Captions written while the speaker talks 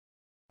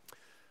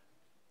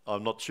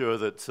I'm not sure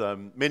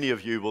that many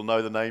of you will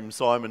know the name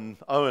Simon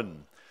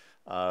Owen,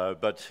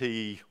 but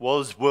he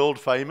was world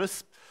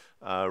famous,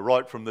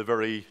 right from the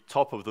very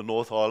top of the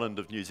North Island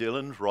of New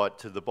Zealand, right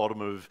to the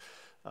bottom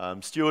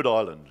of Stewart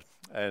Island,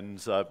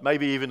 and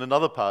maybe even in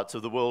other parts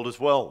of the world as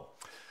well.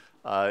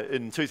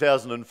 In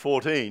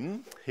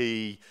 2014,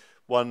 he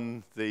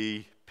won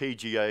the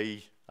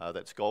PGA,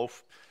 that's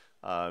golf,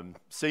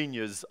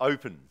 Seniors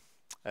Open,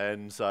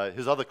 and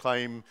his other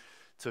claim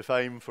to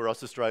fame for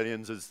us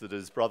Australians is that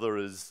his brother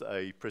is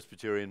a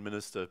Presbyterian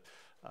minister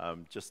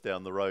just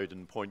down the road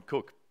in Point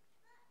Cook.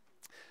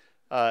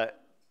 And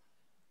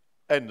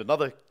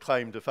another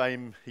claim to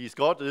fame he's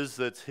got is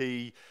that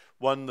he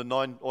won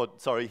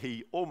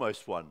he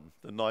almost won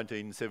the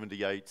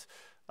 1978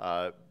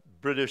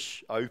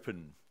 British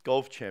Open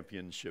Golf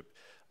Championship.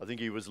 I think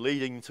he was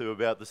leading to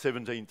about the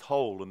 17th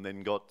hole and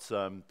then got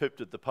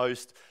pipped at the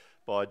post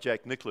by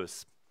Jack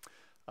Nicklaus.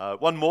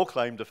 One more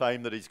claim to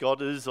fame that he's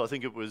got is, I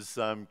think it was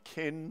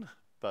Ken,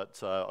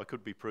 but I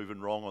could be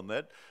proven wrong on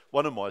that.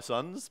 One of my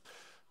sons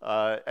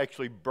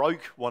actually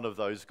broke one of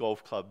those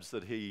golf clubs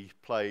that he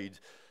played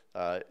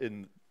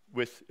in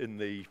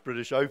the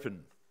British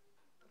Open.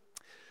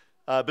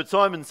 But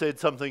Simon said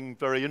something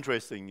very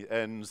interesting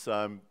and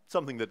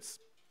something that's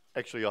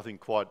actually, I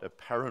think, quite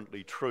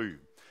apparently true.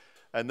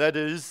 And that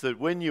is that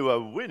when you are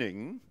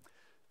winning,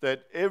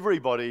 that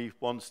everybody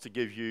wants to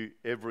give you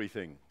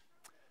everything.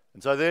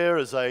 And so there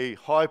is a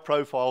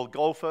high-profile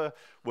golfer,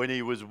 when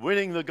he was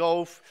winning the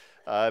golf,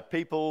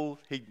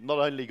 he not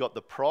only got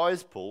the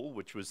prize pool,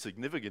 which was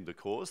significant, of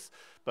course,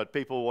 but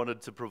people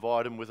wanted to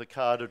provide him with a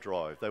car to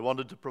drive. They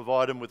wanted to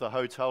provide him with a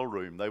hotel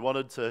room. They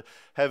wanted to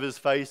have his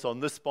face on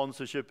this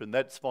sponsorship and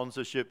that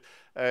sponsorship,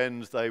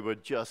 and they were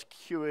just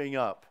queuing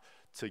up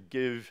to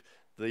give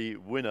the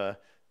winner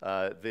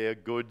their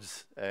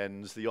goods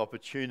and the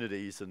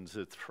opportunities and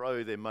to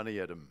throw their money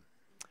at him.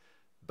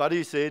 But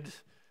he said,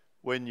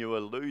 when you are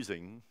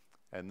losing,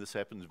 and this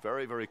happens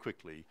very, very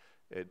quickly,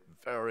 it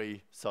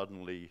very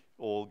suddenly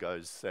all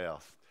goes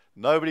south.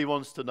 Nobody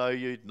wants to know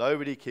you,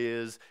 nobody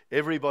cares,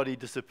 everybody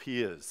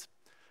disappears.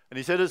 And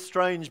he said it's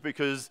strange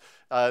because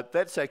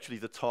that's actually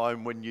the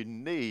time when you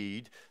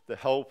need the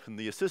help and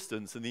the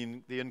assistance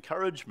and the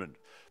encouragement.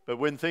 But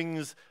when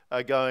things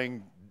are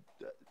going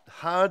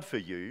hard for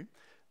you,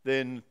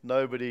 then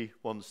nobody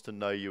wants to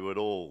know you at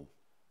all.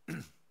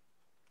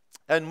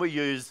 And we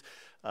use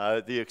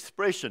the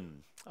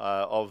expression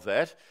of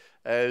that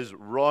as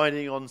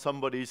riding on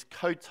somebody's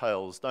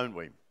coattails, don't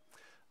we?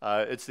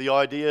 It's the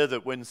idea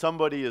that when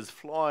somebody is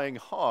flying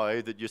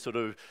high, that you sort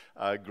of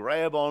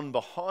grab on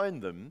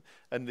behind them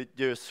and that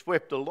you're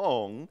swept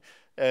along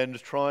and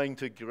trying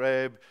to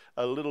grab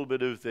a little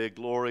bit of their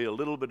glory, a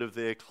little bit of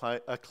their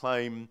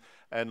acclaim,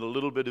 and a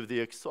little bit of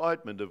the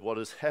excitement of what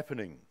is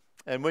happening.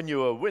 And when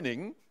you are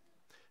winning,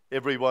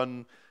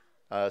 everyone,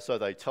 so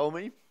they tell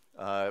me,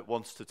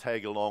 wants to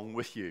tag along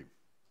with you.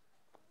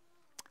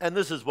 And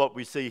this is what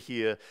we see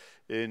here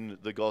in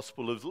the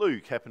Gospel of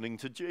Luke happening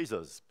to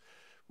Jesus.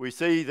 We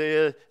see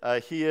here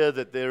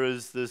that there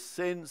is this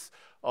sense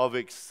of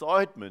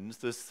excitement,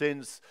 this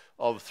sense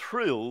of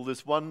thrill,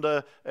 this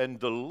wonder and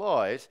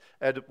delight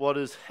at what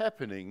is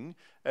happening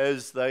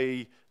as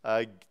they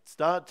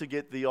start to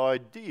get the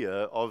idea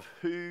of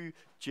who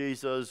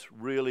Jesus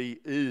really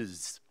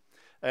is.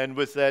 And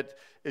with that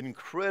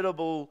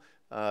incredible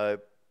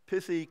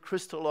pithy,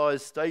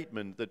 crystallized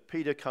statement that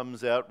Peter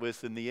comes out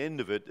with in the end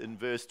of it in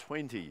verse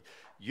 20.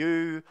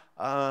 You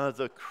are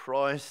the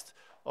Christ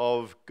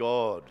of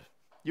God.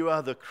 You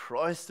are the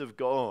Christ of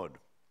God.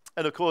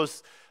 And of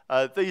course,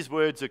 these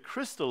words are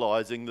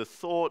crystallizing the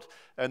thought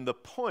and the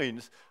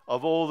point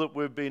of all that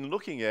we've been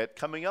looking at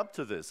coming up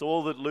to this,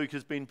 all that Luke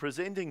has been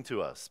presenting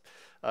to us.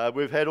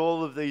 We've had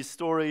all of these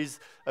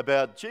stories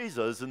about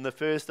Jesus in the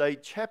first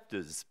 8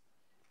 chapters.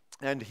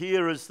 And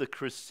here is the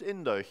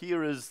crescendo,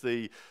 here is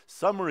the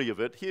summary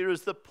of it, here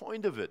is the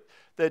point of it,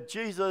 that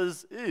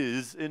Jesus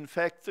is, in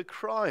fact, the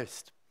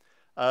Christ,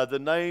 the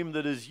name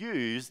that is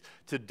used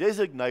to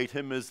designate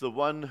him as the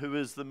one who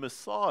is the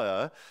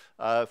Messiah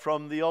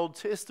from the Old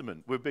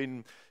Testament. We've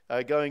been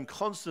going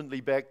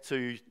constantly back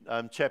to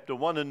chapter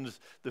 1 and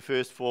the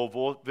first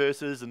 4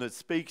 verses, and it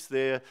speaks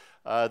there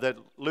that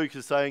Luke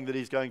is saying that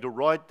he's going to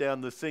write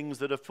down the things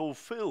that are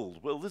fulfilled.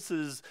 Well, this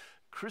is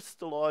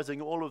crystallizing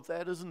all of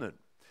that, isn't it?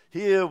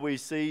 Here we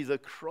see the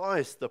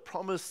Christ, the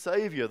promised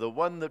Savior, the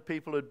one that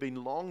people had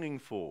been longing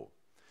for,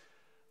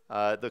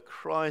 the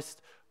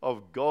Christ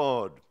of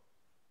God.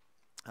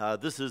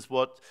 This is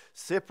what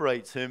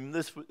separates him.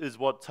 This is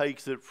what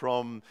takes it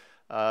from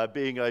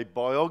being a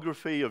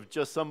biography of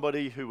just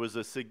somebody who was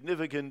a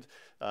significant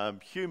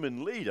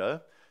human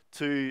leader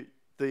to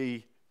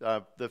the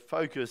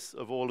focus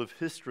of all of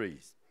history.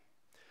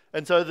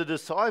 And so the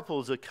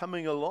disciples are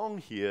coming along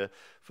here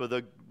for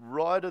the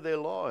ride of their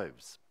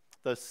lives.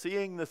 They're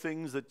seeing the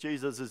things that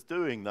Jesus is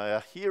doing. They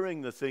are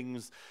hearing the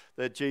things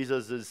that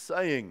Jesus is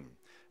saying.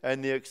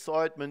 And the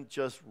excitement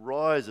just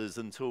rises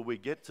until we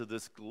get to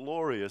this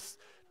glorious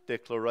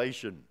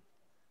declaration.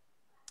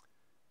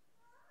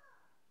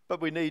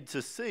 But we need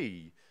to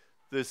see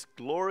this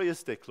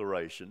glorious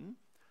declaration,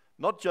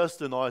 not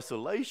just in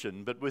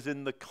isolation, but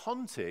within the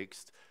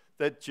context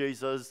that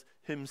Jesus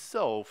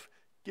himself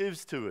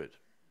gives to it.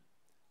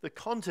 The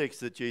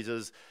context that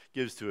Jesus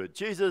gives to it.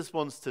 Jesus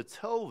wants to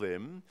tell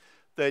them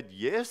that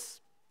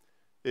yes,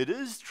 it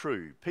is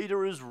true.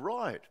 Peter is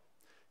right.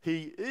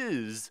 He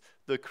is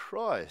the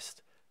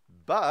Christ.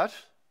 But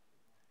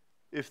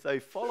if they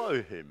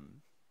follow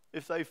him,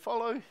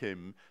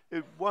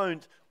 it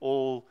won't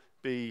all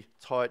be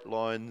tight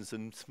lines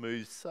and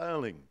smooth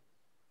sailing.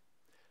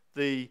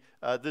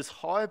 This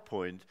high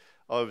point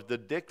of the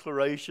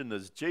declaration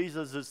as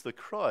Jesus is the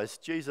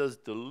Christ, Jesus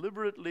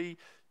deliberately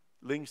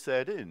links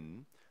that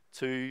in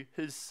to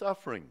his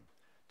suffering,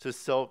 to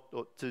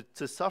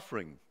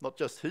suffering, not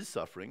just his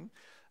suffering,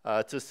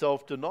 to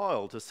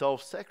self-denial, to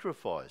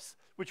self-sacrifice,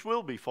 which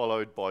will be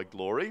followed by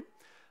glory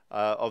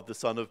of the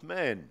Son of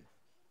Man,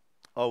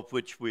 of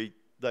which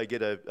they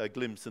get a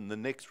glimpse in the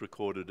next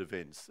recorded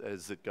events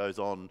as it goes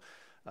on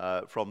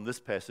from this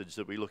passage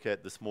that we look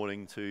at this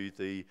morning to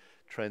the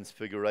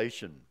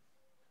Transfiguration.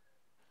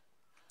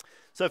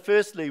 So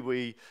firstly,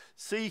 we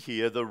see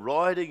here the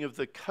riding of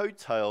the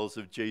coattails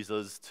of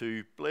Jesus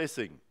to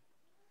blessing.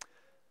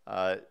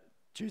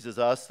 Jesus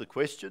asks the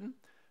question,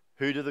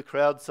 "Who do the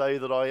crowd say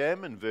that I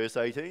am?" in verse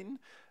 18.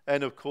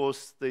 And of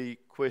course, the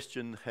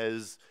question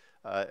has,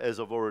 as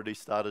I've already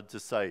started to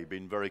say,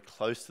 been very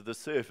close to the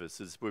surface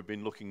as we've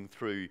been looking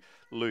through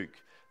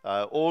Luke.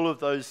 All of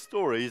those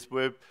stories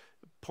were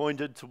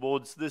pointed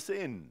towards this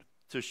end,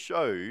 to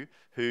show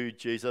who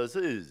Jesus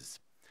is.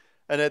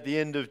 And at the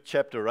end of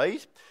chapter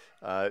 8,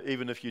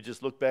 even if you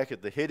just look back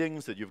at the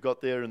headings that you've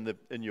got there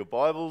in your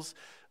Bibles,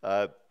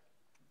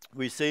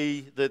 we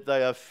see that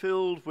they are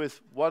filled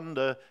with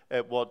wonder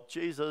at what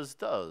Jesus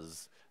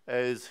does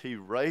as he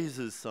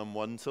raises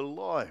someone to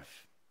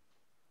life.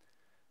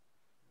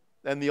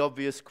 And the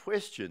obvious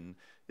question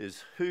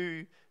is,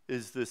 who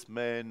is this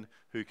man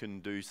who can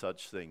do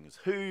such things?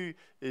 Who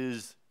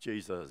is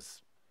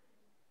Jesus?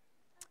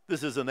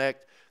 This is an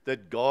act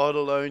that God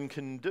alone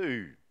can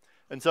do.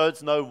 And so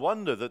it's no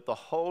wonder that the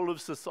whole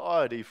of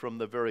society, from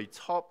the very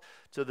top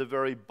to the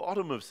very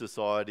bottom of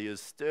society,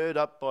 is stirred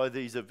up by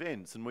these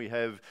events. And we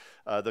have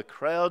the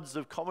crowds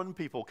of common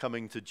people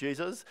coming to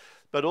Jesus.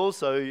 But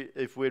also,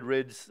 if we'd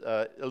read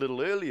a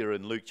little earlier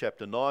in Luke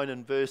chapter 9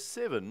 and verse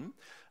 7,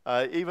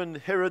 even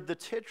Herod the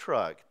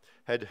Tetrarch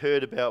had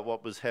heard about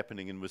what was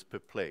happening and was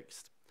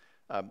perplexed.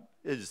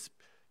 His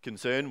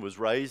concern was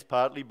raised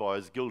partly by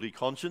his guilty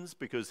conscience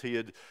because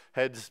he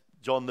had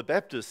John the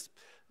Baptist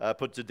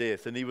put to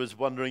death, and he was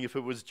wondering if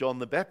it was John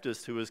the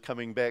Baptist who was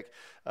coming back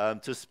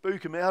to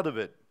spook him out of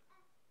it.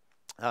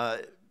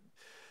 And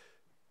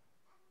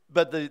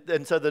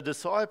so the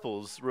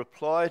disciples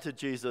reply to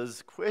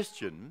Jesus'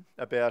 question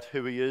about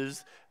who he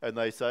is, and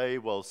they say,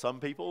 well, some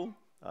people,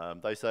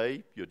 they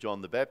say, you're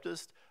John the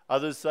Baptist.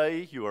 Others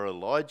say, you are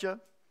Elijah.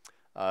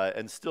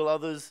 And still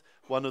others,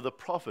 one of the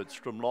prophets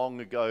from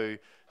long ago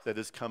that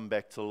has come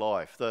back to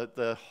life.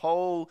 The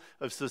whole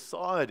of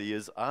society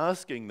is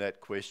asking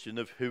that question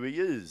of who he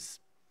is.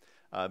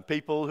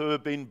 People who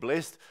have been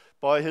blessed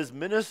by his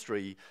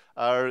ministry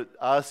are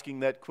asking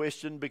that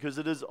question because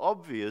it is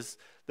obvious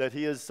that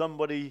he is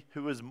somebody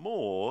who is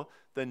more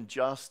than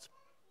just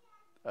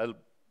a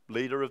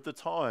leader of the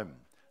time,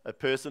 a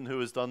person who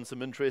has done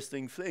some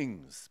interesting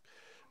things.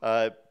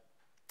 But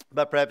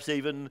perhaps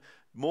even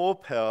more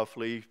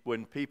powerfully,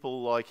 when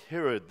people like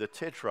Herod the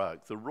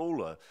Tetrarch, the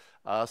ruler,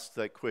 asks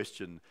that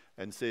question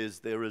and says,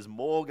 there is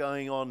more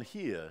going on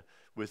here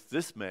with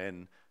this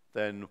man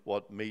than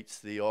what meets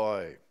the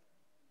eye.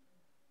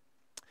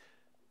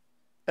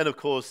 And of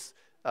course,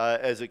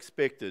 as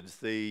expected,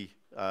 the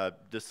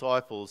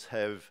disciples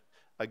have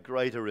a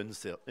greater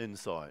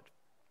insight.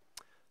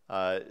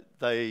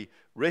 They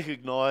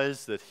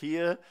recognize that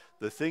here,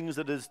 the things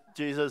that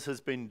Jesus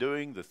has been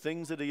doing, the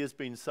things that he has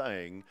been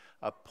saying,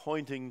 are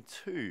pointing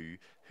to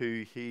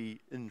who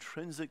he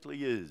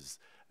intrinsically is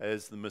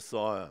as the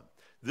Messiah.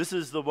 This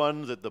is the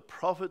one that the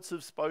prophets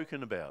have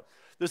spoken about.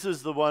 This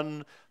is the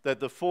one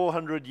that the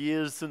 400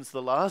 years since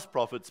the last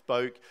prophet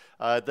spoke,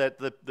 that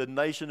the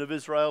nation of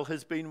Israel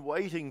has been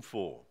waiting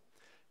for.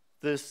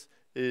 This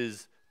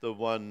is the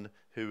one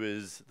who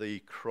is the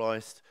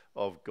Christ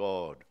of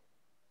God.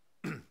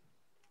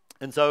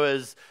 And so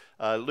as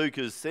Luke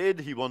has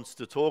said, he wants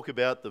to talk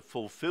about the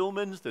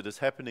fulfillment that is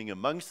happening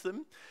amongst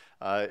them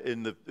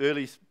in the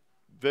early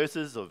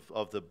verses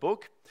of the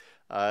book.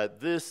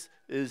 This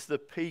is the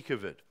peak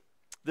of it.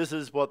 This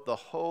is what the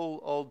whole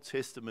Old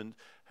Testament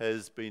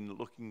has been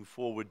looking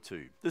forward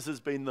to. This has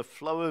been the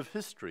flow of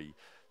history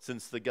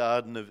since the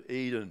Garden of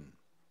Eden.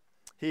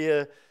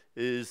 Here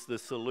is the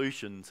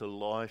solution to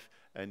life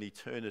and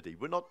eternity.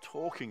 We're not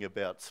talking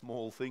about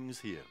small things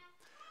here.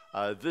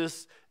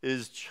 This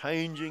is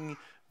changing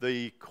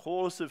the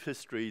course of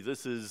history.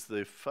 This is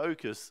the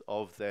focus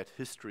of that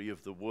history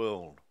of the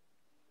world.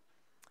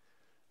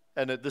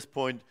 And at this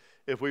point,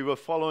 if we were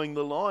following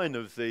the line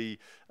of the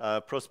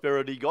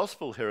prosperity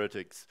gospel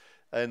heretics,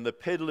 and the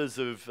peddlers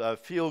of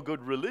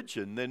feel-good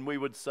religion, then we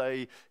would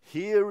say,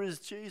 here is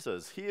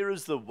Jesus. Here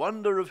is the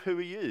wonder of who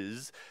he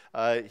is.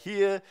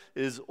 Here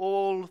is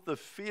all the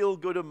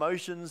feel-good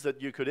emotions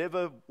that you could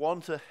ever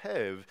want to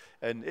have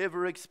and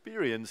ever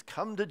experience.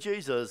 Come to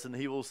Jesus and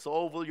he will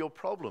solve all your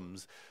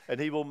problems, and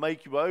he will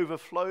make you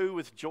overflow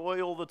with joy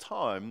all the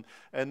time,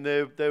 and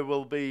there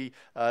will be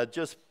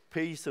just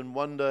peace and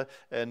wonder,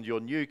 and your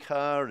new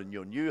car and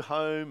your new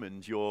home,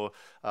 and you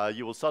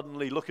will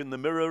suddenly look in the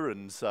mirror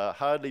and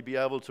hardly be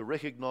able to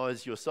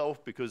recognize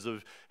yourself because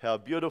of how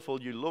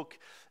beautiful you look,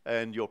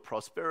 and your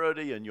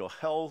prosperity and your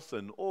health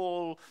and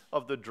all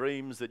of the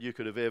dreams that you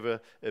could have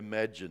ever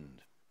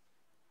imagined.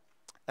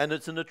 And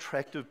it's an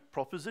attractive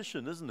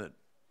proposition, isn't it?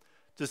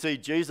 To see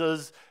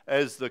Jesus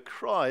as the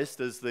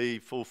Christ, as the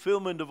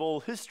fulfillment of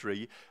all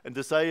history, and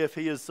to say, if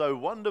he is so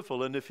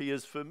wonderful and if he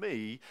is for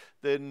me,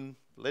 then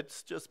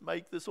let's just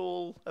make this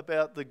all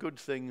about the good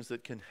things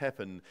that can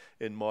happen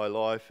in my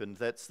life, and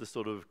that's the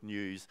sort of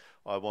news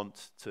I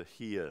want to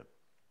hear.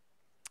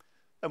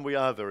 And we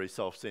are very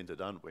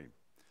self-centered, aren't we?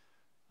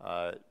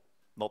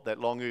 Not that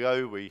long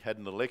ago, we had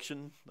an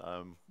election.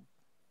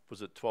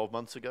 Was it 12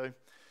 months ago?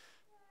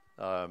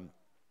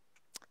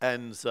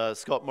 And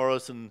Scott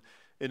Morrison,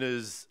 in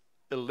his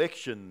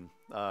election,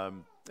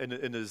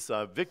 in his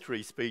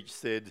victory speech,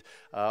 said,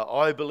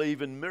 "I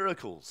believe in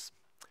miracles."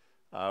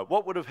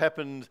 What would have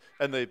happened,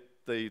 and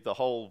the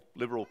whole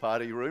Liberal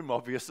Party room,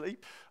 obviously,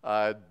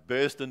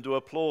 burst into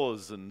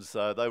applause, and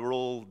they were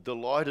all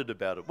delighted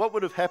about it. What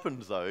would have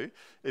happened, though,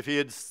 if he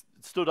had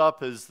stood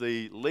up as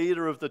the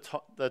leader of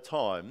the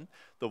time,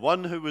 the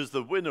one who was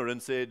the winner,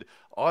 and said,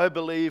 "I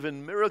believe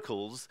in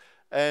miracles,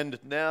 and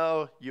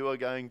now you are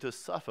going to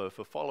suffer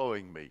for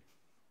following me"?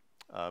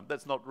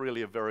 That's not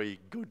really a very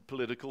good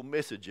political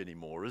message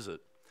anymore, is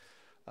it?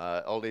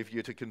 I'll leave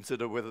you to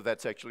consider whether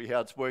that's actually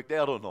how it's worked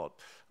out or not.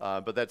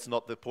 But that's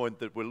not the point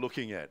that we're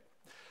looking at.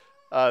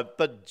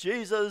 But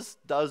Jesus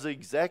does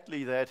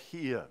exactly that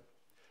here.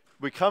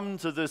 We come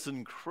to this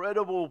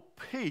incredible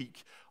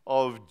peak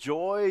of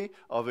joy,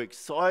 of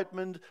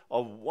excitement,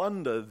 of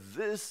wonder.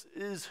 This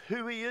is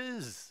who he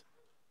is.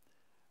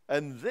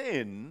 And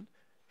then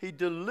he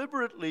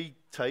deliberately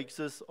takes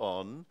us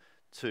on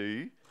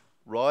to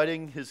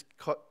riding his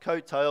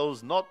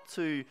coattails, not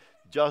to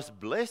just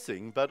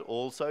blessing, but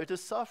also to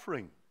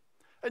suffering.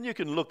 And you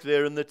can look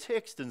there in the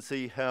text and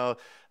see how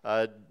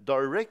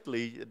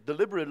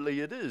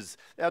deliberately it is.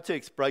 Our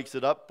text breaks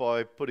it up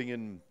by putting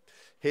in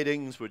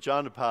headings which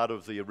aren't a part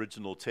of the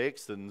original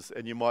text, and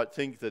you might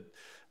think that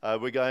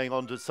we're going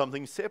on to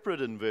something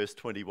separate in verse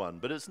 21,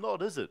 but it's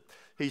not, is it?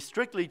 He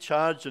strictly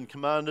charged and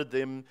commanded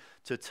them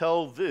to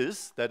tell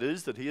this, that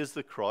is, that he is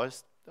the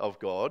Christ of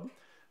God,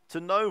 to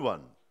no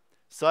one,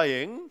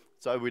 saying,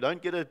 so we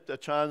don't get a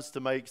chance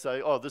to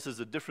say, oh, this is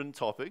a different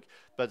topic,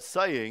 but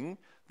saying,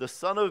 the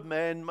Son of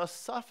Man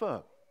must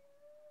suffer.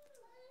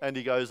 And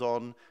he goes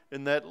on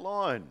in that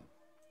line.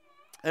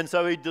 And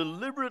so he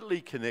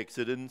deliberately connects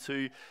it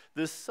into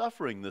this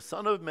suffering. The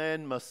Son of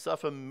Man must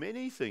suffer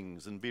many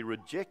things and be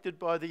rejected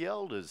by the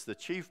elders, the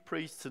chief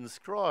priests and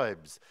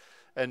scribes,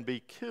 and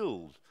be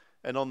killed,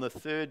 and on the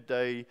third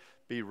day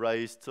be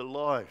raised to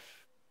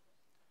life.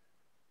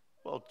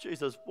 Well,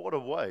 Jesus, what a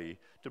way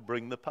to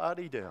bring the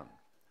party down.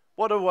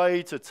 What a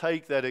way to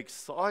take that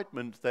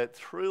excitement, that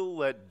thrill,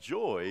 that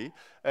joy,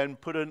 and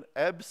put an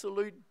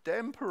absolute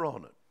damper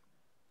on it.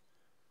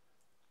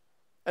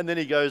 And then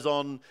he goes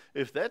on,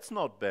 if that's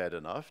not bad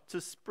enough,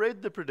 to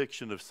spread the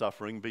prediction of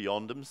suffering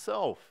beyond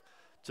himself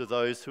to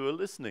those who are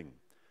listening.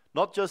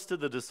 Not just to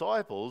the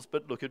disciples,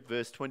 but look at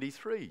verse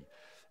 23.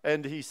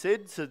 And he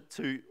said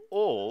to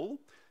all,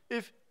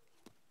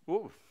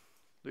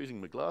 losing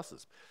my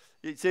glasses.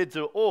 He said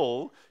to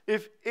all,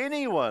 if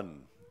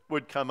anyone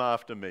would come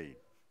after me.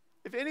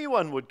 If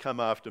anyone would come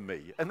after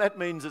me, and that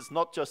means it's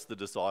not just the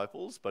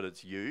disciples, but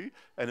it's you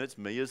and it's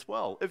me as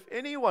well. If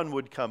anyone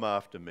would come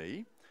after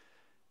me,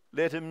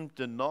 let him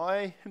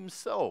deny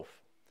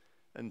himself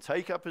and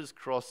take up his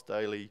cross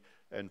daily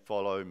and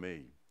follow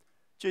me.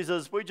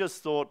 Jesus, we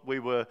just thought we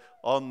were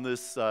on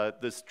this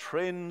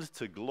trend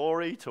to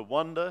glory, to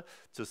wonder,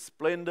 to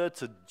splendor,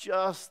 to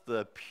just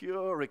the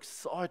pure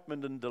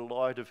excitement and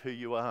delight of who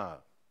you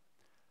are.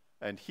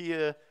 And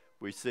here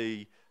we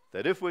see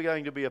that if we're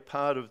going to be a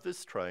part of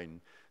this train,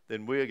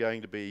 then we're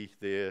going to be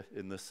there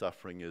in the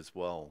suffering as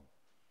well.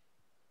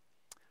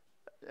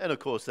 And of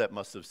course, that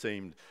must have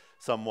seemed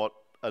somewhat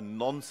a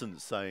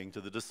nonsense saying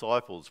to the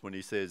disciples when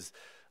he says,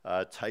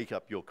 take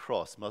up your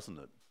cross, mustn't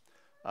it?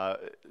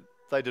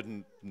 They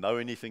didn't know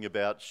anything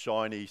about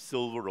shiny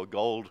silver or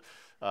gold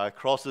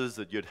crosses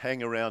that you'd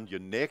hang around your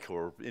neck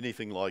or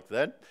anything like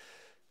that.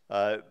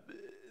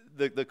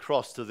 The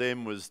cross to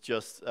them was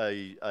just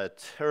a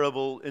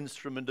terrible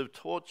instrument of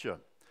torture.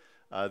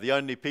 The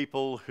only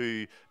people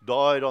who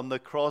died on the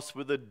cross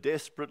were the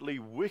desperately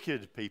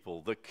wicked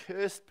people, the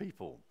cursed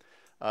people.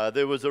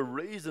 There was a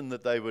reason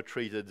that they were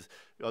treated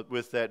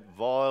with that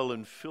vile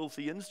and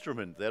filthy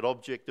instrument, that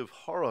object of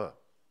horror.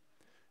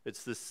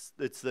 It's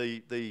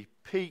the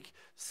peak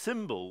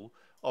symbol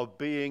of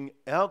being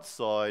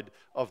outside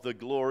of the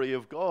glory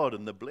of God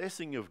and the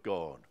blessing of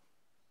God.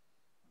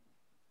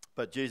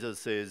 But Jesus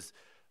says,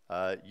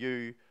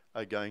 you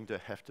are going to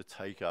have to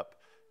take up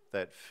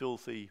that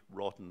filthy,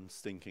 rotten,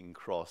 stinking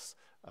cross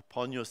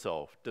upon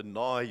yourself.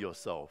 Deny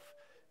yourself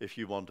if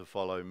you want to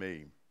follow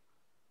me.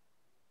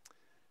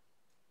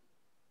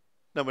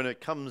 Now, when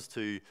it comes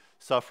to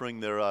suffering,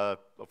 there are,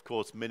 of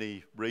course,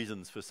 many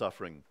reasons for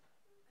suffering.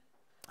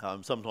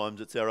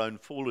 Sometimes it's our own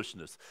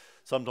foolishness.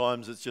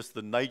 Sometimes it's just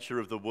the nature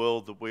of the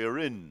world that we are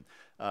in,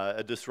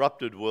 a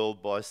disrupted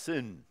world by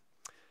sin.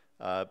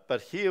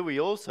 But here we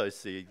also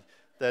see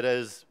that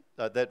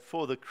that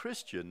for the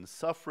Christian,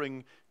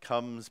 suffering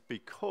comes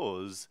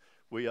because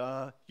we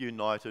are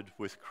united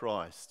with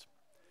Christ.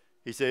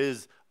 He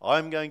says,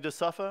 I'm going to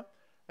suffer,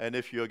 and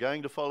if you're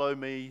going to follow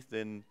me,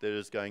 then there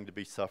is going to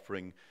be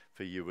suffering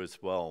for you as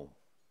well.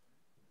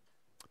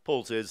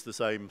 Paul says the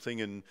same thing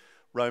in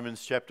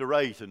Romans chapter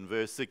 8 and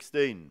verse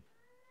 16.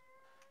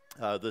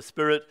 The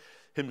Spirit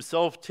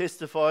himself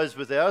testifies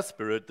with our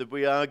spirit that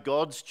we are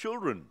God's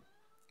children.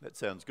 That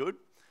sounds good.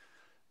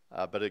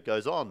 But it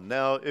goes on.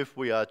 Now, if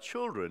we are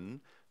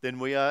children, then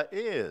we are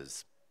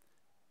heirs.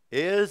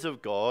 Heirs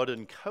of God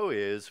and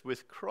co-heirs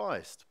with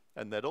Christ.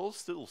 And that all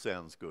still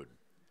sounds good.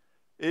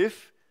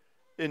 If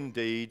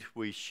indeed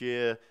we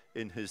share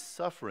in his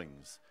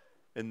sufferings,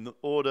 in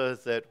order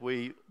that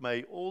we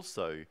may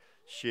also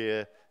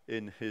share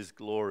in his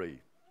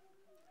glory.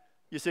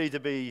 You see, to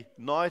be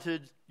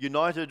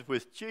united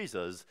with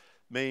Jesus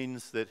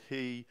means that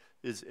he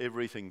is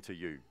everything to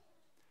you.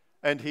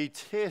 And he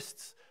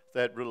tests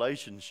that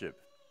relationship.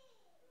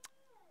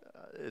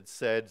 It's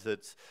sad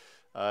that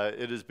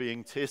it is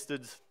being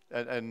tested,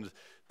 and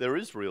there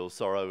is real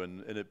sorrow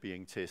in it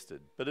being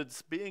tested. But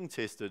it's being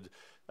tested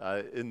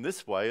in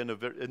this way,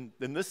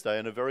 in this day,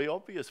 in a very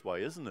obvious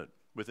way, isn't it?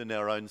 Within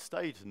our own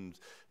state and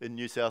in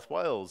New South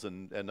Wales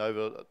and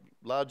over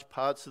large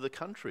parts of the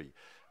country,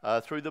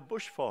 through the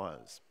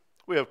bushfires.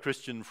 We have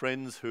Christian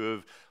friends who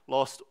have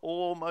lost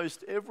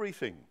almost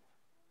everything.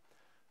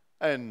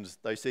 And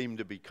they seem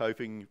to be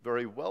coping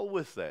very well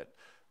with that.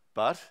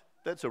 But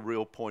that's a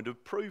real point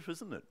of proof,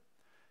 isn't it?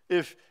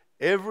 If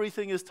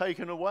everything is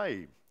taken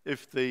away,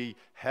 if the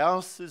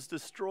house is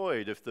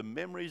destroyed, if the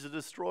memories are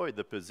destroyed,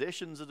 the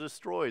possessions are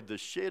destroyed, the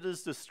shed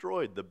is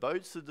destroyed, the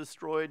boats are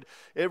destroyed,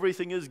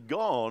 everything is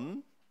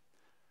gone,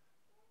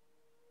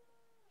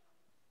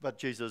 but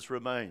Jesus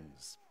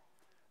remains.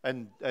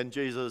 And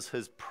Jesus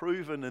has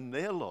proven in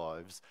their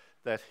lives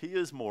that he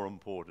is more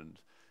important,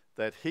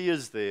 that he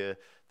is there,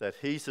 that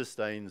he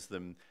sustains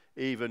them,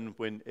 even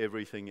when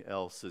everything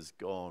else is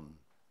gone.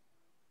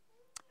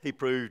 He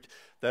proved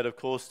that, of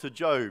course, to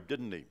Job,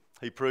 didn't he?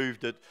 He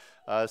proved it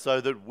so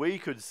that we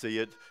could see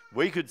it.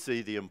 We could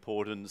see the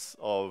importance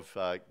of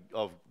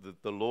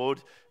the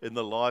Lord in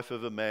the life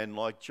of a man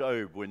like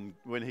Job,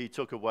 when he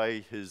took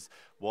away his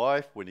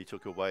wife, when he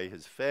took away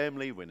his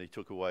family, when he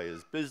took away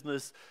his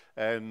business,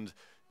 and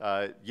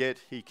yet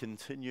he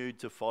continued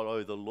to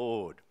follow the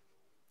Lord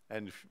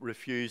and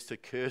refused to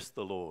curse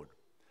the Lord.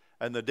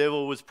 And the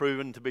devil was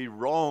proven to be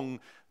wrong,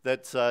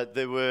 that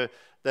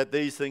that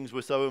these things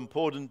were so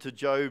important to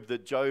Job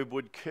that Job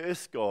would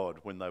curse God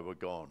when they were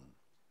gone.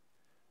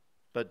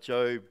 But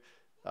Job,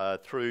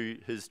 through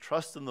his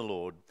trust in the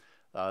Lord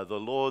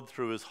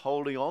through his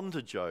holding on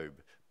to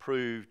Job,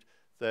 proved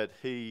that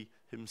he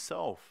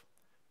himself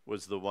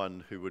was the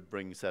one who would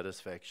bring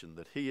satisfaction,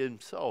 that he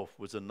himself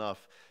was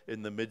enough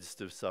in the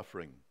midst of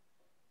suffering.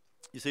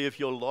 You see, if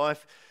your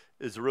life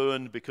is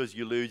ruined because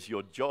you lose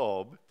your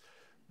job,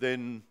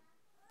 then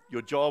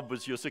your job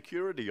was your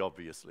security,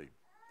 obviously.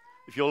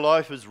 If your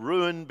life is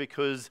ruined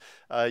because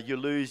you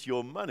lose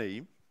your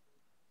money,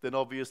 then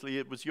obviously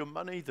it was your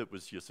money that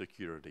was your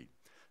security.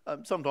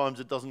 Sometimes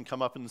it doesn't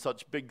come up in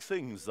such big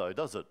things, though,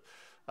 does it?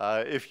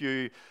 If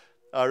you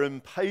are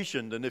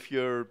impatient and if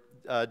you're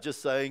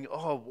just saying,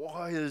 oh,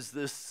 why is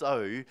this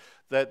so,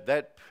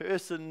 that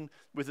person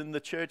within the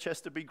church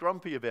has to be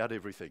grumpy about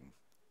everything?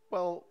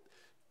 Well,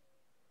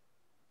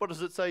 what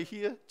does it say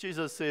here?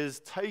 Jesus says,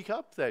 take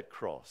up that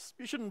cross.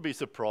 You shouldn't be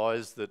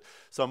surprised that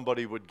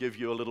somebody would give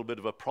you a little bit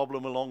of a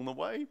problem along the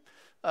way.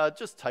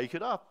 Just take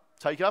it up.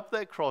 Take up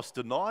that cross,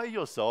 deny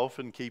yourself,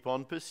 and keep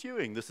on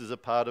pursuing. This is a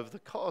part of the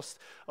cost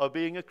of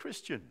being a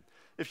Christian.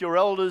 If your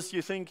elders,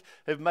 you think,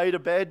 have made a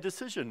bad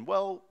decision,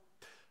 well,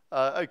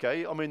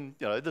 okay, I mean,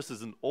 this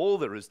isn't all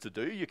there is to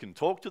do. You can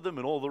talk to them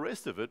and all the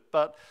rest of it,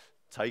 but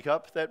take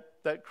up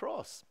that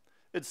cross.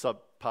 It's a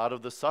part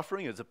of the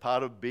suffering. It's a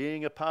part of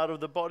being a part of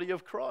the body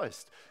of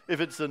Christ.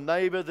 If it's a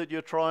neighbor that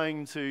you're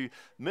trying to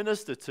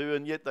minister to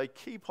and yet they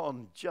keep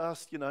on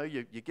just,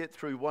 you get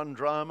through one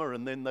drama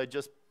and then they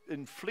just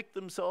inflict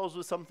themselves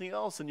with something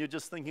else and you're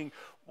just thinking,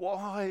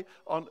 why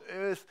on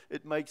earth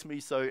it makes me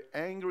so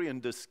angry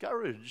and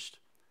discouraged?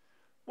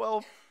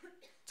 Well,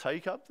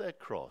 take up that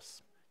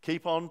cross.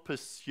 Keep on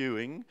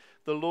pursuing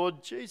the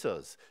Lord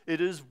Jesus.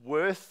 It is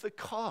worth the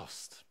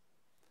cost.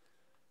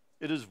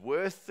 It is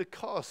worth the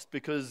cost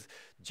because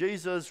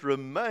Jesus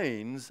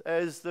remains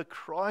as the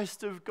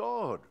Christ of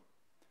God.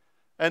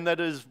 And that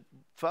is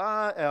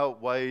far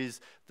outweighs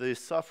the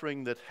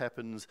suffering that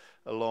happens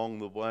along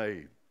the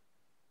way.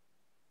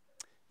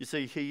 You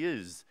see, he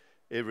is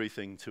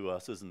everything to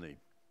us, isn't he?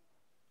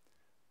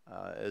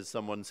 As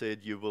someone said,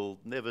 you will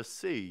never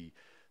see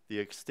the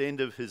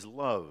extent of his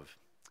love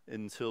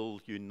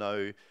until you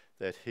know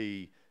that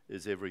he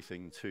is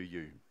everything to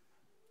you.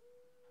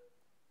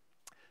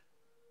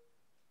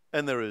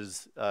 And there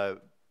is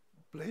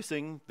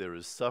blessing, there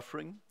is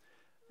suffering,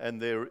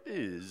 and there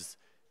is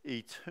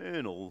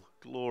eternal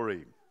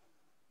glory.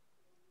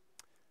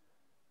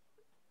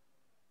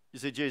 You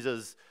see,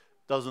 Jesus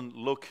doesn't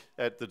look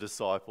at the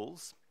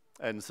disciples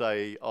and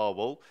say, oh,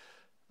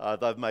 well,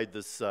 they've made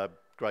this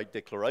great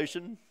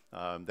declaration,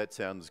 that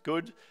sounds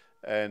good,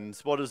 and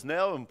what is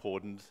now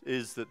important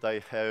is that they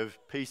have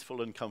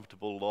peaceful and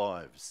comfortable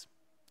lives.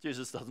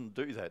 Jesus doesn't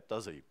do that,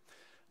 does he?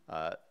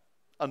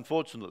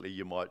 Unfortunately,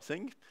 you might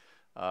think,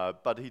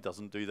 but he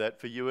doesn't do that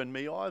for you and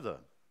me either.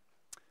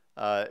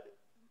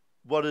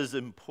 What is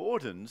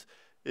important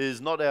is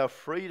not our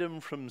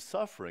freedom from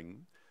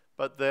suffering,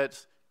 but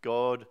that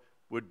God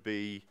would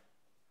be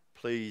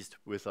pleased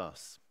with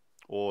us.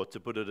 Or to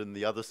put it in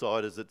the other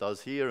side as it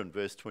does here in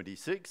verse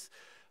 26,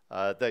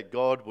 that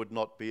God would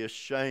not be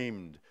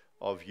ashamed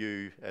of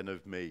you and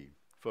of me.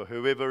 For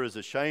whoever is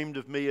ashamed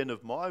of me and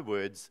of my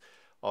words,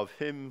 of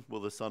him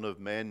will the Son of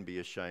Man be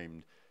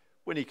ashamed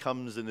when he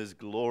comes in his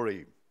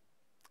glory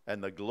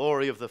and the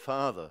glory of the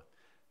Father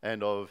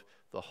and of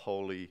the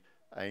holy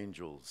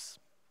angels.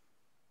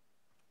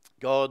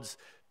 God's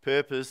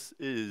purpose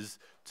is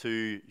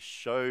to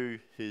show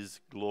his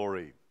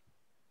glory.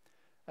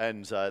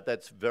 And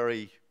that's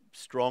very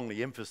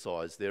strongly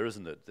emphasized there,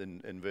 isn't it,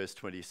 in verse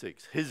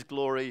 26. His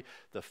glory,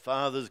 the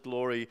Father's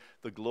glory,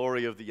 the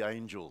glory of the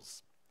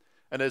angels.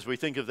 And as we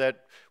think of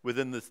that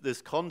within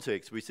this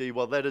context, we see,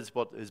 well, that is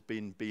what has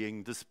been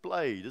being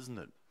displayed, isn't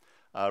it?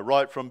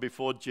 Right from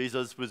before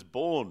Jesus was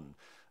born,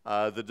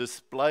 the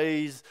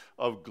displays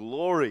of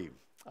glory,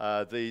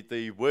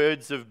 the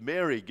words of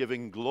Mary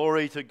giving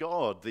glory to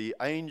God, the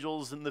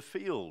angels in the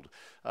field,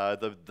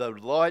 the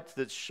light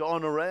that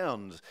shone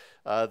around,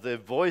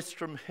 the voice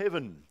from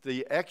heaven,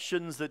 the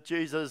actions that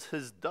Jesus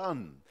has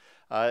done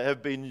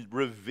have been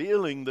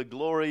revealing the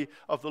glory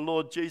of the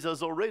Lord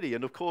Jesus already.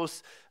 And of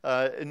course,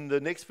 in the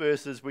next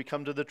verses, we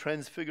come to the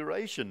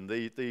transfiguration,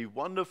 the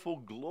wonderful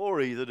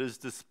glory that is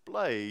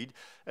displayed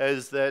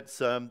as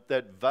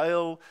that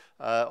veil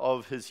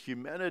of his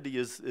humanity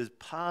is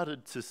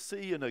parted to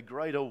see in a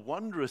greater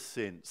wondrous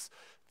sense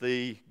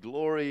the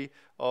glory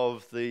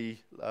of the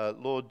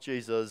Lord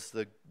Jesus,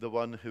 the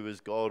one who is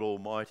God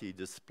Almighty,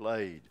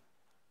 displayed.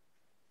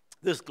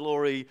 This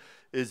glory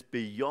is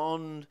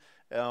beyond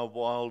our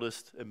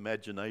wildest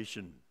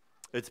imagination.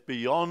 It's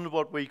beyond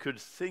what we could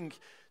think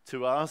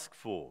to ask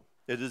for.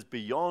 It is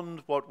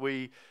beyond what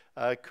we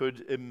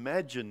could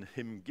imagine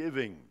him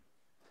giving.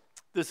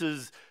 This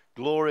is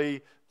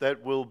glory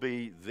that will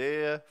be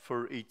there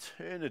for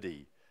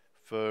eternity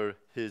for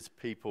his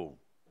people.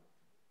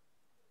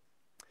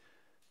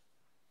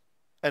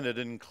 And it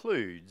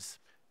includes,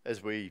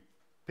 as we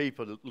peep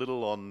a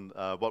little on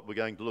what we're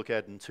going to look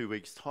at in 2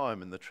 weeks'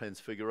 time in the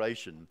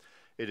Transfiguration,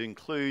 it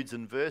includes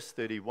in verse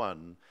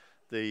 31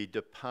 the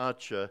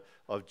departure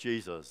of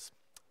Jesus.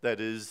 That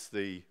is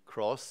the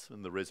cross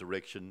and the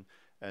resurrection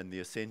and the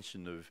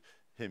ascension of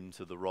him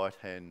to the right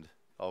hand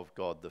of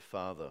God the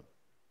Father.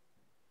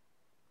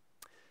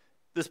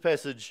 This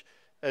passage,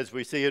 as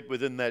we see it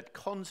within that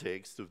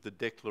context of the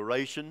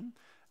declaration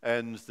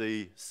and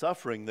the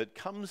suffering that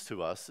comes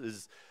to us,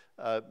 is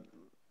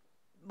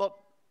not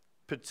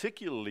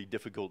particularly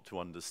difficult to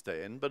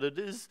understand, but it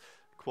is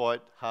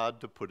quite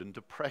hard to put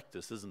into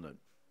practice, isn't it?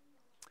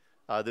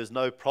 There's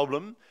no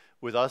problem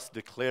with us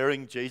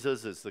declaring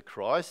Jesus as the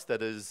Christ.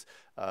 That is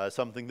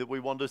something that we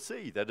want to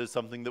see. That is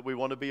something that we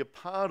want to be a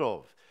part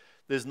of.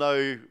 There's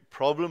no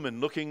problem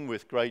in looking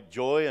with great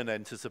joy and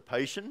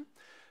anticipation,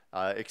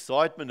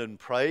 excitement and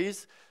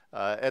praise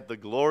at the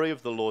glory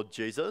of the Lord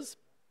Jesus,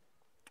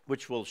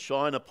 which will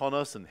shine upon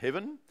us in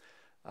heaven.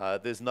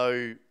 There's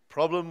no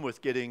problem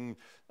with getting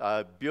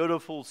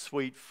beautiful,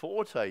 sweet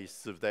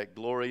foretastes of that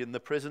glory in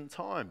the present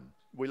time.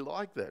 We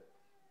like that.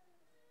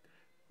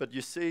 But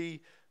you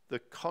see the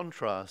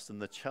contrast and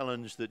the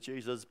challenge that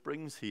Jesus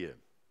brings here.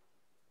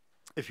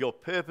 If your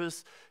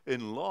purpose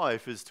in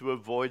life is to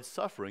avoid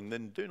suffering,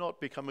 then do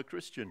not become a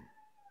Christian.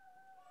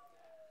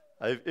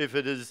 If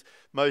it is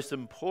most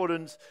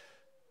important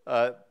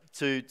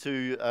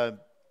to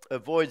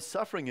avoid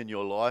suffering in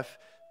your life,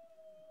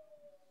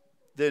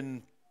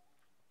 then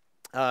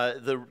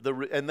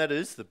and that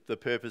is the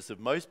purpose of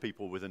most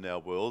people within our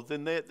world,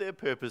 then their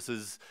purpose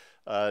is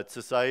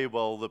to say,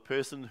 well, the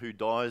person who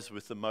dies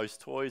with the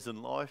most toys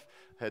in life,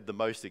 had the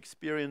most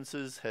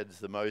experiences, had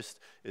the most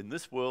in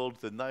this world,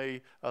 then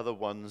they are the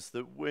ones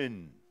that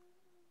win.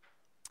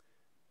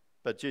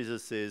 But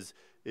Jesus says,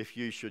 if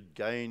you should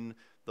gain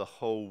the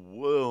whole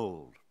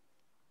world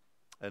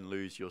and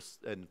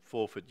and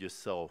forfeit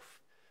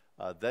yourself,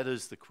 that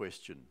is the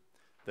question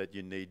that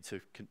you need to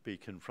be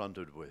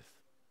confronted with.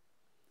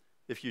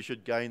 if you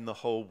should gain the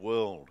whole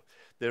world?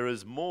 There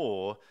is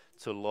more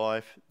to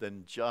life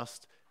than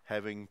just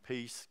having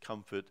peace,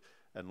 comfort,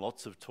 and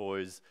lots of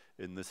toys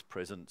in this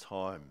present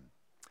time.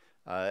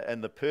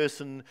 And the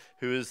person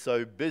who is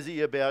so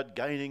busy about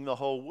gaining the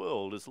whole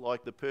world is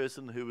like the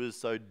person who is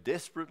so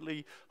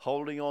desperately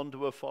holding on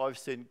to a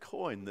 5-cent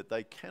coin that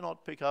they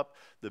cannot pick up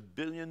the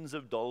billions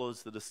of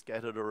dollars that are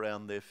scattered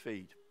around their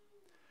feet.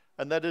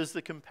 And that is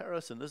the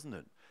comparison, isn't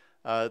it?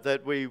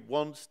 That we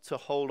want to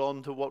hold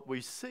on to what we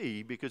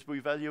see because we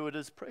value it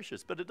as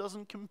precious, but it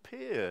doesn't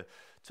compare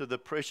to the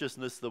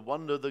preciousness, the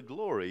wonder, the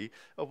glory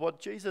of what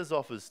Jesus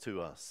offers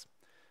to us.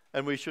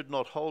 And we should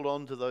not hold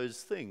on to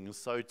those things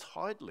so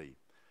tightly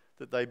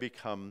that they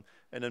become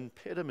an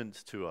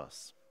impediment to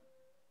us.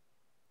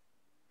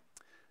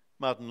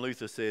 Martin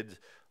Luther said,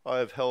 "I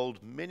have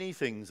held many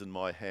things in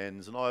my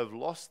hands and I have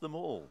lost them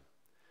all.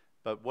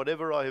 But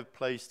whatever I have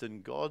placed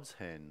in God's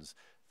hands,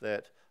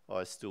 that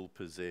I still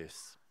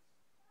possess."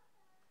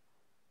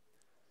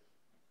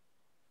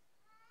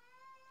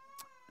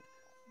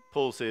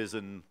 Paul says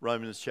in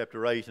Romans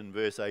chapter 8 and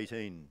verse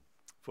 18,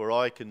 "For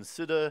I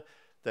consider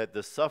that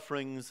the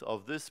sufferings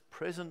of this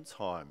present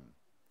time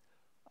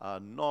are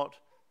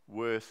not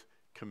worth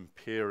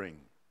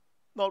comparing."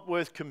 Not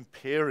worth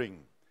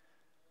comparing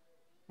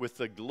with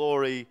the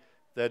glory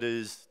that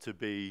is to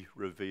be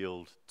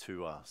revealed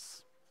to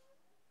us.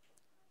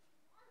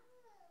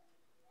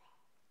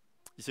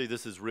 You see,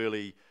 this is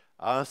really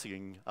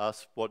asking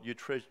us what we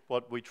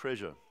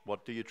treasure.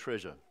 What do you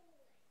treasure?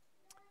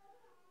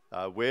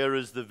 Where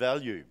is the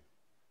value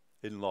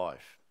in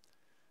life,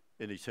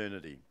 in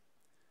eternity?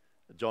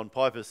 John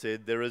Piper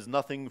said, "There is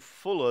nothing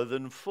fuller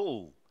than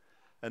full,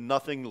 and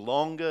nothing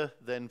longer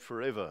than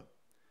forever.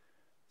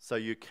 So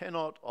you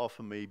cannot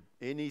offer me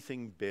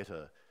anything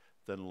better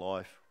than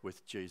life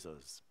with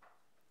Jesus."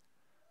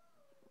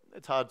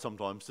 It's hard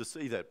sometimes to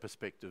see that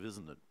perspective,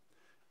 isn't it?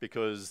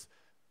 Because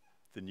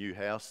the new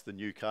house, the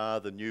new car,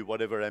 the new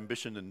whatever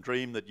ambition and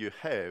dream that you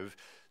have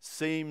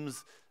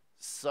seems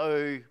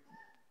so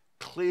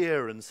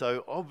clear and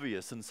so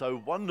obvious and so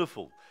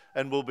wonderful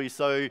and will be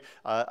so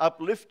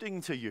uplifting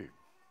to you.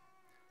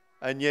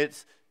 And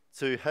yet,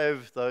 to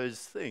have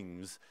those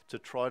things, to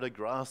try to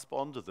grasp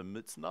onto them,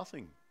 it's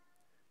nothing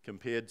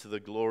compared to the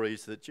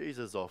glories that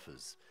Jesus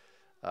offers,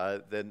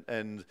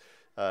 and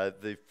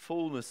the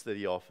fullness that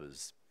he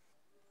offers,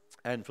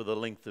 and for the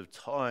length of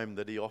time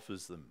that he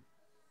offers them.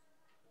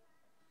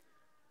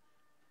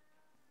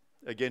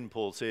 Again,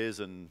 Paul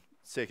says in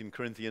 2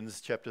 Corinthians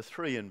chapter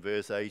 3 and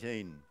verse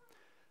 18,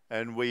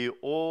 "And we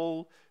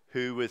all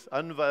who with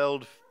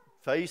unveiled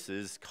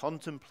faces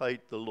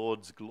contemplate the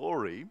Lord's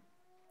glory,"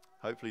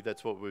 hopefully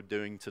that's what we're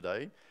doing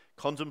today,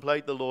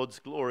 contemplate the Lord's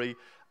glory,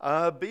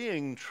 "are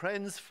being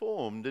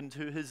transformed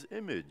into his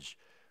image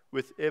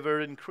with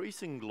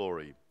ever-increasing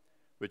glory,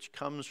 which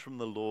comes from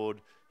the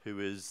Lord who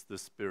is the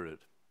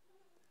Spirit."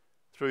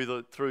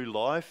 Through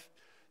life,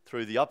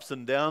 through the ups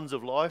and downs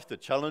of life, the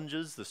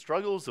challenges, the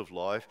struggles of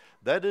life,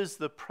 that is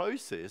the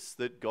process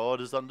that God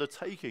is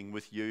undertaking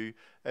with you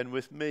and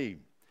with me.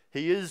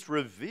 He is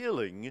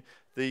revealing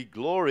the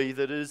glory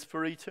that is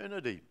for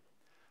eternity.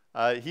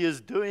 He is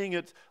doing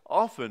it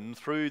often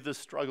through the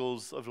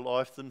struggles of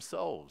life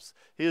themselves.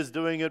 He is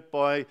doing it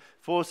by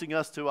forcing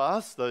us to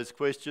ask those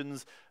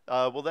questions.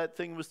 Well, that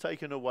thing was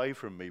taken away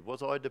from me.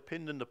 Was I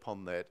dependent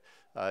upon that?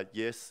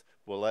 Yes.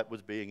 Well, that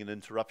was being an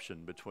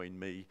interruption between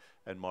me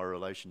and my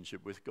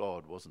relationship with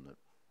God, wasn't it?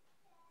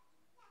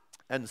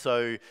 And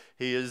so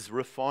he is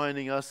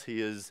refining us.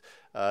 He is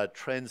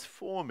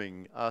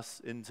transforming us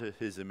into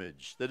his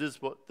image.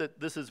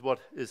 This is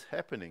what is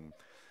happening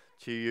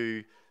to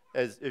you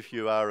as if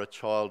you are a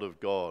child of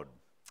God.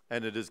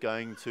 And it is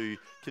going to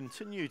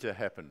continue to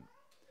happen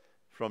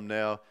from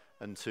now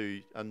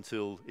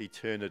until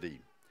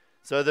eternity.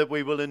 So that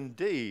we will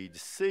indeed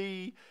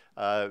see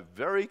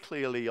very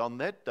clearly on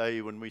that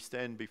day when we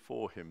stand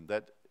before him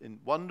that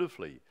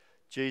wonderfully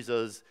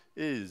Jesus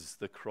is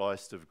the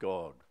Christ of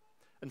God.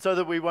 And so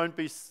that we won't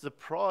be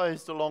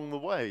surprised along the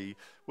way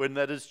when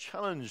that is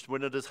challenged,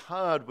 when it is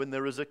hard, when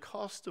there is a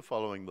cost to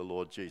following the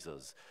Lord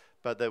Jesus,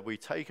 but that we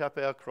take up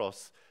our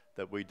cross,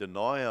 that we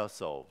deny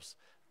ourselves,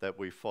 that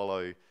we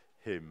follow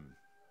him.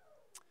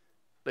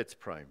 Let's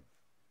pray.